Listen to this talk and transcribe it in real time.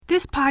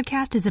This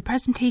podcast is a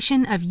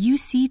presentation of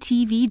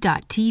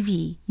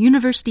UCTV.tv,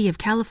 University of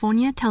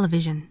California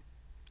Television.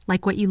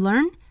 Like what you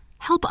learn?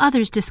 Help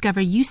others discover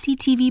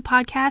UCTV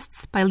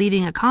podcasts by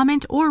leaving a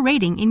comment or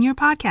rating in your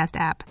podcast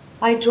app.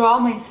 I draw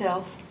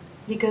myself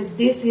because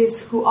this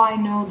is who I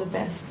know the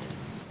best.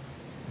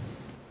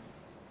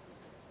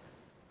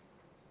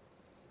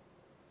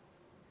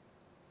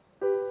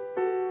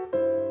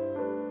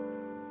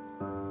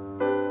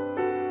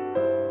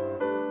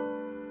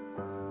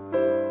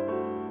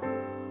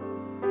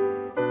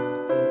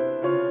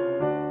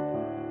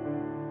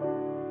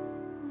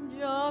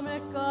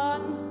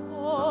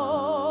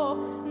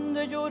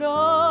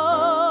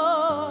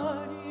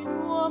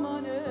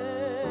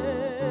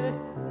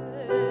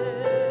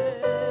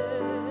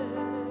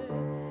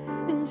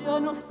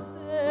 No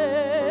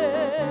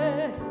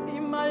sé si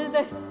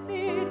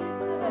maldecirte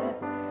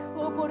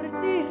o por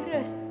ti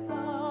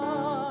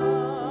rezar.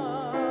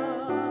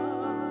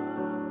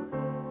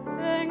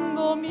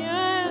 Tengo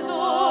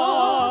miedo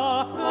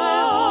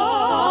de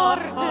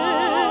buscarte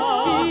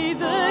y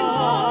de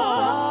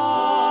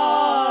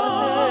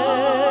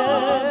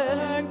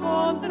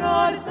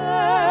encontrarte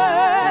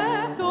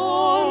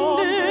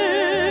donde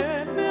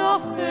me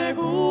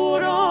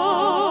aseguran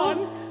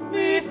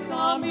mis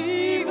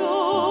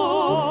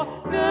amigos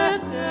que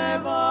te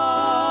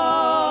vas.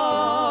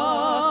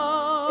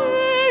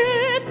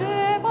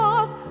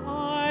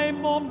 Hay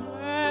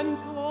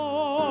momentos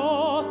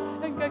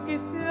en que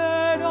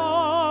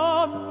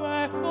quisiera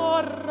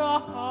mejor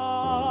rajarme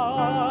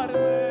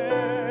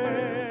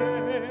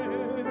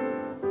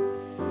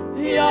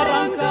y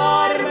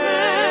arrancarme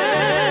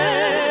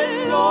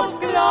los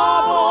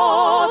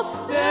clavos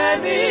de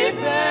mi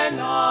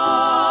pena.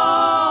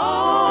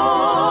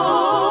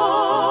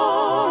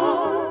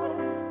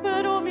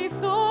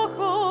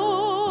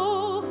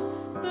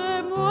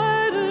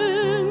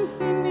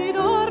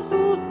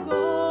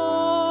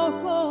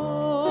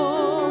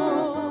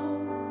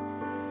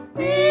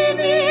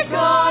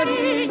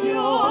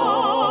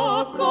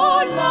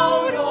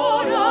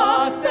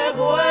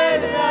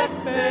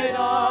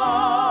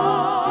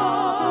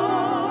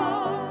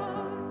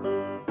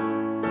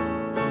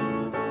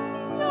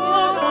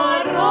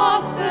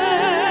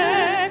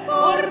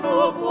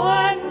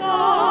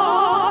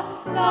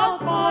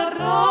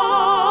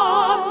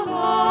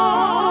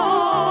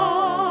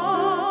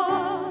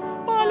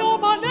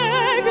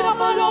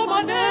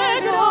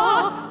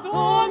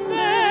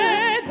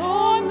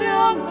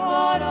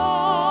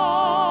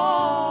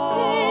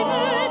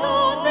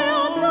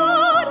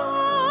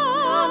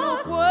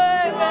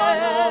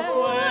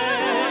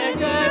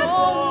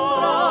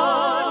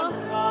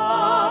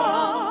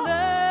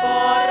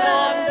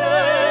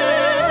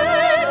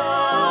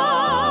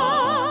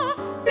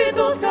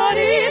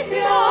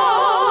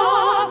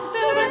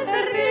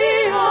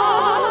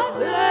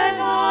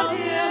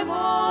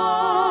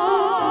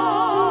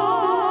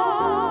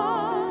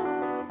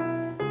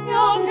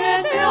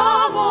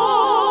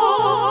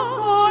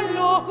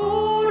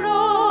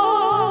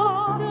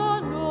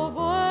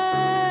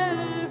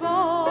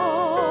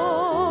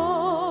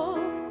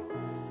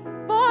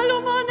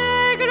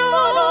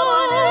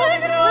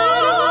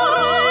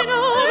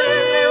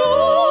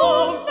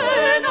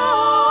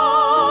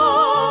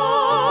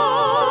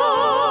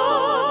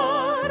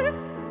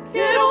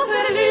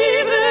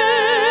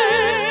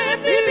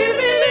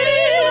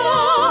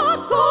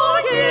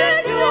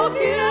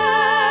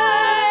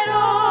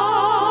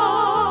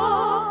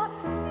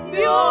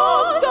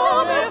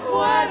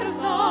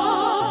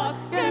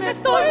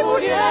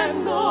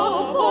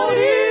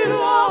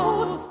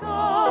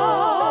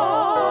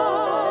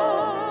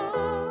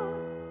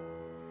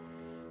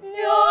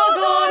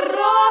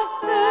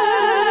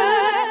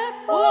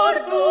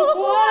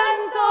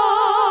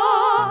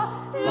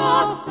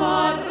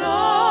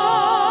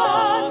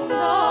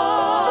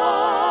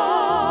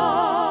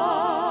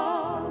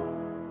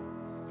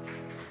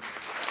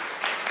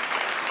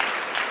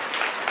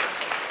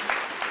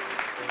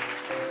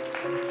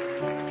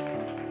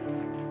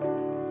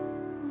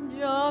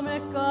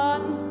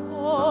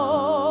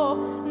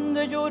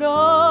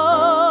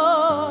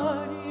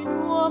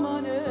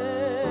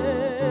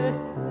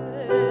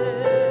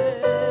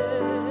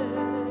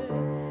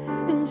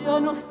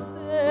 No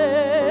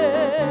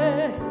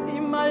sé si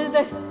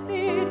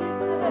maldecirte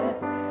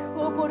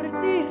o por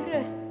ti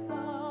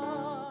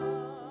rezar.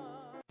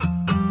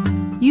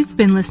 You've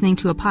been listening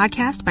to a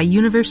podcast by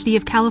University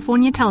of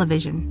California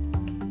Television.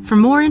 For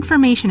more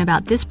information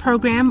about this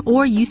program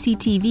or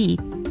UCTV,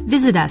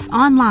 visit us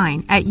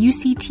online at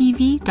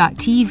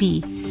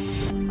uctv.tv